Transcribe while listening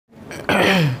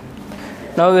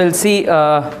Now we will see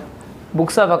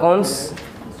books of accounts,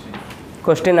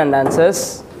 question and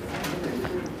answers.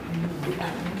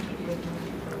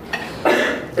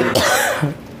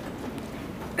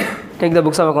 Take the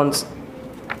books of accounts.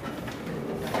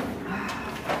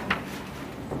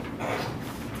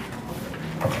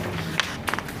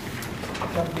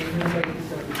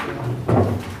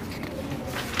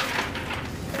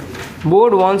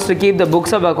 Board wants to keep the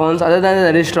books of accounts other than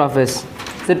the register office.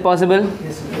 Is it possible?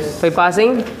 Yes. By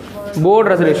passing board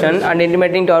resolution and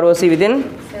intimating to ROC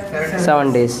within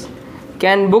 7 days.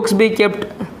 Can books be kept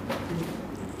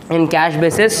in cash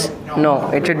basis? No,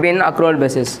 it should be in accrual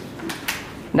basis.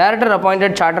 Director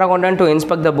appointed chartered accountant to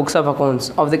inspect the books of accounts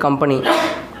of the company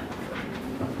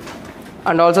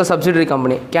and also subsidiary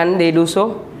company. Can they do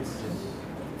so?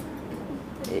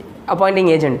 Appointing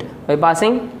agent by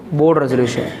passing board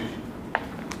resolution.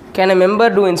 Can a member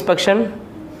do inspection?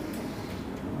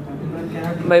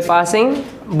 By passing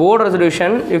board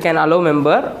resolution, you can allow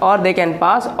member, or they can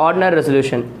pass ordinary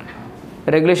resolution.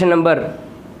 Regulation number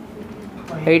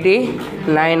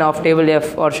 89 of table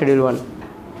F or schedule 1.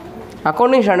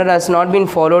 Accounting standard has not been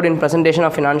followed in presentation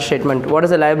of financial statement. What is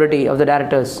the liability of the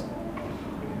directors?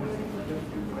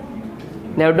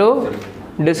 They have to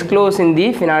disclose in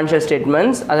the financial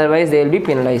statements, otherwise they will be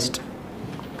penalized.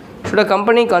 Should a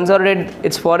company consolidate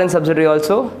its foreign subsidiary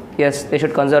also? Yes, they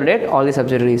should consolidate all the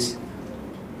subsidiaries.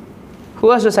 Who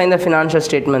has to sign the financial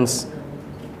statements?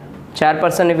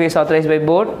 Chairperson if he is authorized by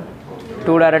board.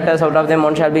 2 directors, out of them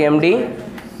one shall be MD,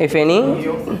 if any.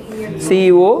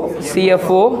 CEO,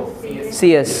 CFO,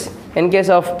 CS. In case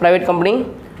of private company,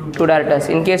 2 directors.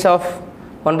 In case of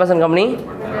 1 person company,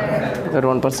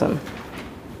 1 person.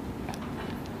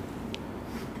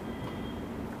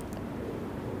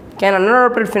 Can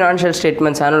unaudited financial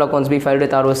statements, annual accounts be filed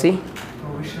with ROC?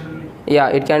 Yeah,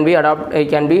 it can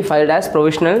be filed as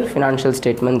provisional financial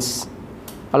statements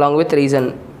along with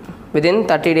reason within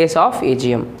 30 days of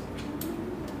AGM.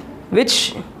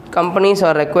 Which companies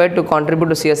are required to contribute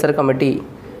to CSR committee?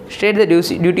 State the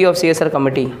duty of CSR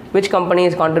committee. Which company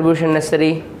is contribution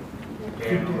necessary?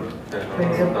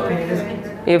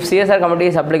 If CSR committee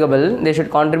is applicable, they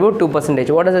should contribute 2%.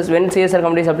 What is this? When CSR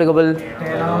committee is applicable?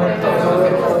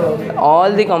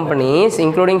 All the companies,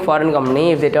 including foreign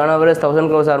company, if the turnover is 1000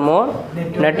 crores or more,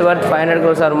 net worth 500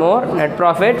 crores or more, net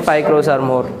profit 5 crores or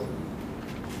more.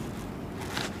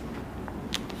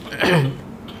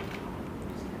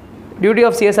 Duty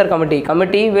of CSR committee.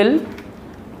 Committee will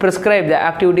prescribe the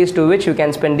activities to which you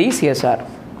can spend the CSR.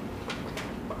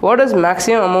 What is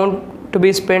maximum amount to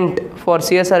be spent for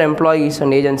CSR employees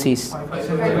and agencies?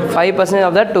 5%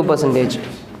 of that 2%.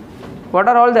 What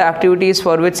are all the activities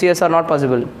for which CSR not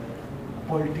possible?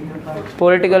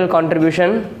 Political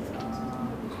contribution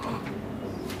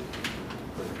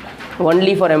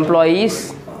only for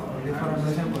employees,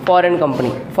 foreign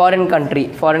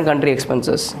country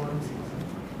expenses.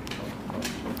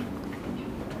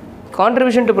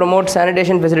 Contribution to promote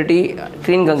sanitation facility,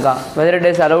 Clean Ganga, whether it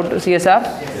is allowed to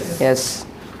CSR? Yes.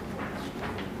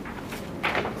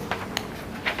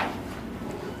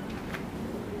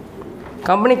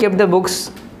 Company kept the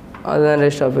books other than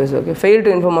rest office, okay. Failed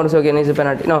to inform also, okay, is a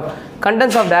penalty. No.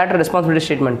 Contents of director responsibility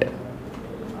statement.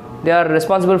 They are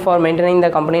responsible for maintaining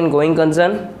the company in going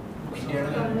concern,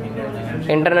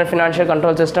 internal financial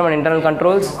control system and internal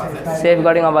controls,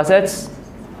 safeguarding of assets,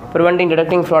 preventing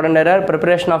detecting fraud and error,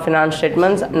 preparation of financial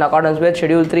statements in accordance with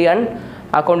Schedule 3 and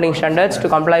accounting standards to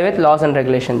comply with laws and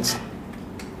regulations,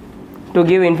 to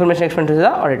give information expense to the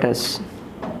auditors.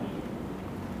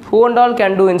 Who and all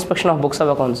can do inspection of books of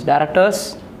accounts?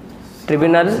 Directors,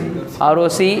 tribunal,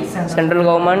 ROC, central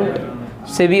government,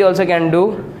 SEBI also can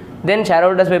do. Then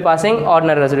shareholders by passing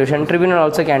ordinary resolution. Tribunal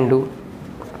also can do.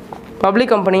 Public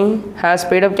company has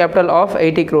paid up capital of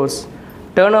 80 crores.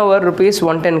 Turnover rupees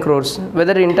 110 crores.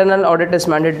 Whether internal audit is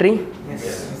mandatory?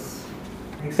 Yes.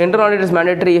 Internal audit is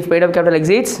mandatory if paid up capital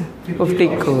exceeds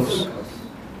 50 crores.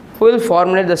 Who will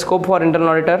formulate the scope for internal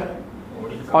auditor?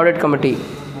 Audit committee.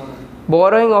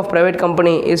 Borrowing of private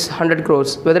company is 100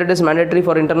 crores. Whether it is mandatory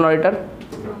for internal auditor?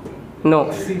 No.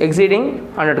 Exceeding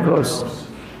 100 crores.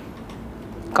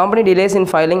 Company delays in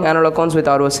filing annual accounts with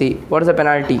ROC. What is the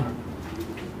penalty?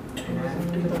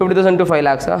 50,000 to 5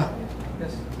 lakhs. Huh?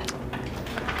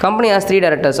 Company has 3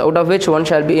 directors, out of which one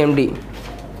shall be MD.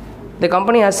 The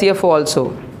company has CFO also.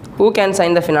 Who can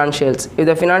sign the financials? If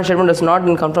the financial statement is not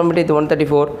in conformity with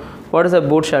 134, what is the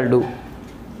board shall do?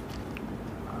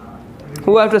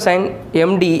 Who have to sign?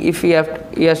 MD if he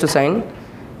has to sign.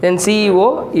 Then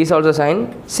CEO is also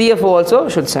signed. CFO also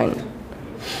should sign.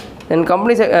 Then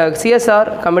company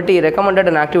CSR committee recommended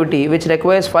an activity which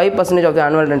requires 5% of the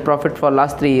annual net profit for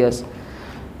last 3 years.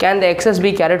 Can the excess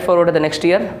be carried forward to the next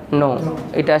year? No.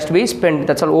 It has to be spent.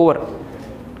 That's all over.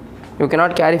 You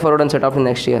cannot carry forward and set off in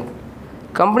next year.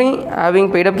 Company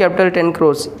having paid up capital 10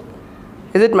 crores.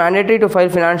 Is it mandatory to file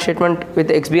finance statement with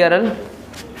XBRL?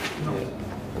 No.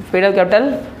 Paid up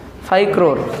capital 5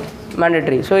 crore.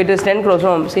 Mandatory. So it is 10 crores.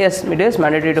 So yes, it is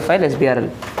mandatory to file SBRL.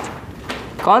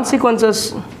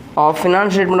 Consequences of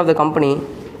finance statement of the company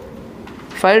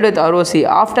filed with ROC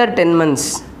after 10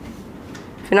 months.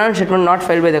 Finance statement not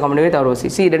filed by the company with ROC.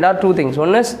 See, there are two things.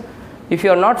 One is, if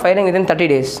you are not filing within 30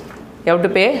 days, you have to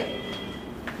pay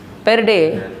per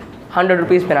day 100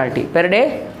 rupees penalty. Per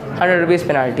day 100 rupees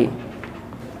penalty.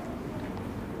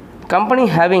 Company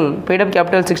having paid up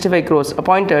capital 65 crores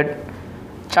appointed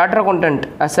charter accountant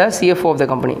as a CFO of the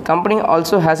company. Company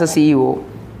also has a CEO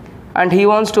and he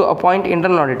wants to appoint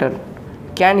internal auditor.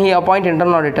 Can he appoint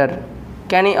internal auditor?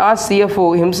 Can he ask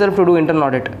CFO himself to do internal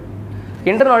audit?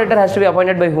 Internal auditor has to be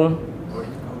appointed by whom?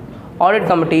 Audit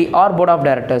committee or board of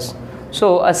directors.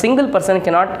 So a single person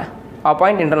cannot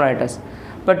appoint internal auditors.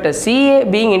 But a CA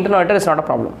being internal auditor is not a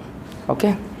problem.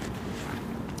 Okay.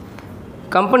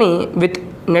 Company with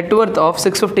net worth of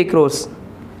 650 crores.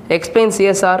 Explain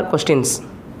CSR questions.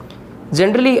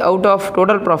 Generally, out of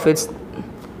total profits,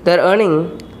 they are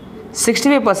earning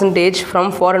 65%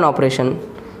 from foreign operation.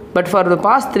 But for the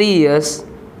past 3 years,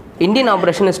 Indian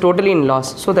operation is totally in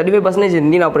loss. So 35% is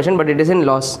Indian operation, but it is in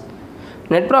loss.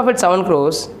 Net profit 7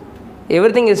 crores.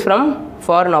 Everything is from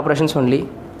foreign operations only.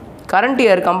 Current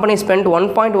year, company spent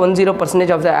 1.10%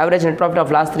 of the average net profit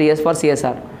of last 3 years for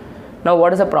CSR. Now,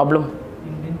 what is the problem?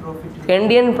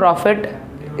 Indian profit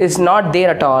is not there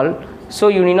at all. So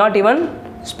you need not even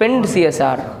spend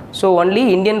CSR. So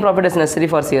only Indian profit is necessary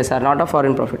for CSR, not a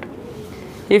foreign profit.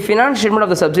 If finance statement of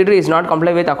the subsidiary is not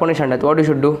compliant with accounting standards, what you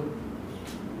should do?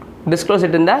 Disclose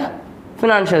it in the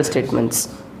financial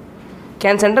statements.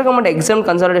 Can central government exempt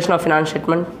consolidation of finance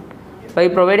statement? By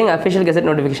providing official gazette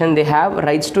notification, they have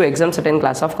rights to exempt certain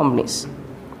class of companies.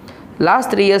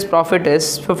 Last 3 years profit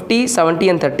is 50, 70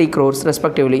 and 30 crores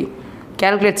respectively.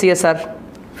 Calculate CSR.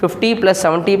 50 plus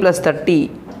 70 plus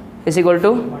 30 is equal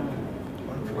to?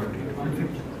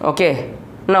 Okay.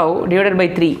 Now divided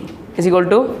by 3 is equal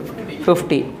to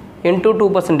 50 into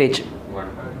 2%.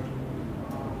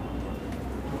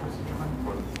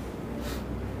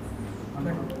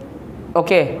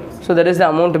 Okay. So that is the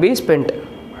amount to be spent.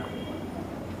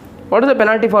 What is the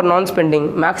penalty for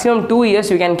non-spending? Maximum 2 years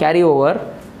you can carry over.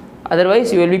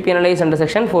 Otherwise, you will be penalized under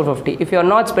section 450. If you are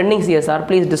not spending CSR,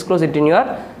 please disclose it in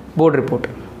your board report.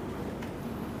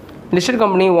 Listed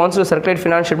company wants to circulate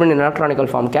finance statement in electronic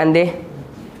form. Can they?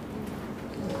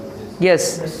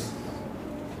 Yes.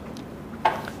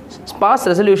 Pass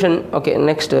resolution. Okay,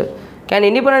 next. Can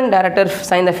independent director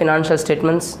sign the financial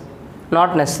statements?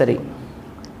 Not necessary.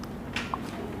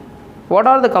 What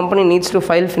are the company needs to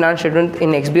file finance statement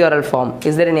in XBRL form?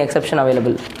 Is there any exception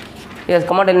available? Yes,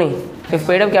 come on, tell me. If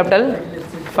paid up capital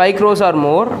 5 crores or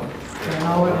more,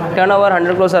 turnover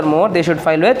 100 crores or more, they should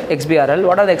file with XBRL.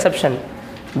 What are the exception?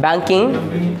 Banking,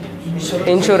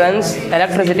 insurance,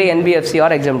 electricity, NBFC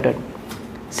are exempted.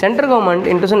 Central government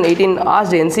in 2018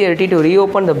 asked NCLT to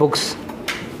reopen the books.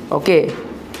 Okay.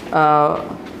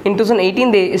 In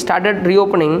 2018 they started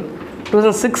reopening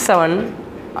 2006-7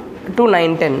 to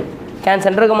 9-10. Can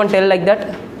central government tell like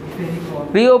that?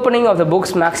 Reopening of the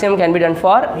books maximum can be done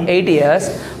for 8 years,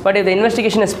 but if the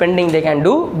investigation is pending, they can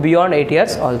do beyond 8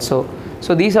 years also.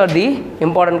 So these are the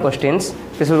important questions.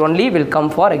 This will come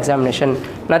for examination.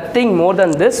 Nothing more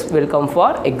than this will come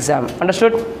for exam.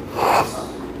 Understood?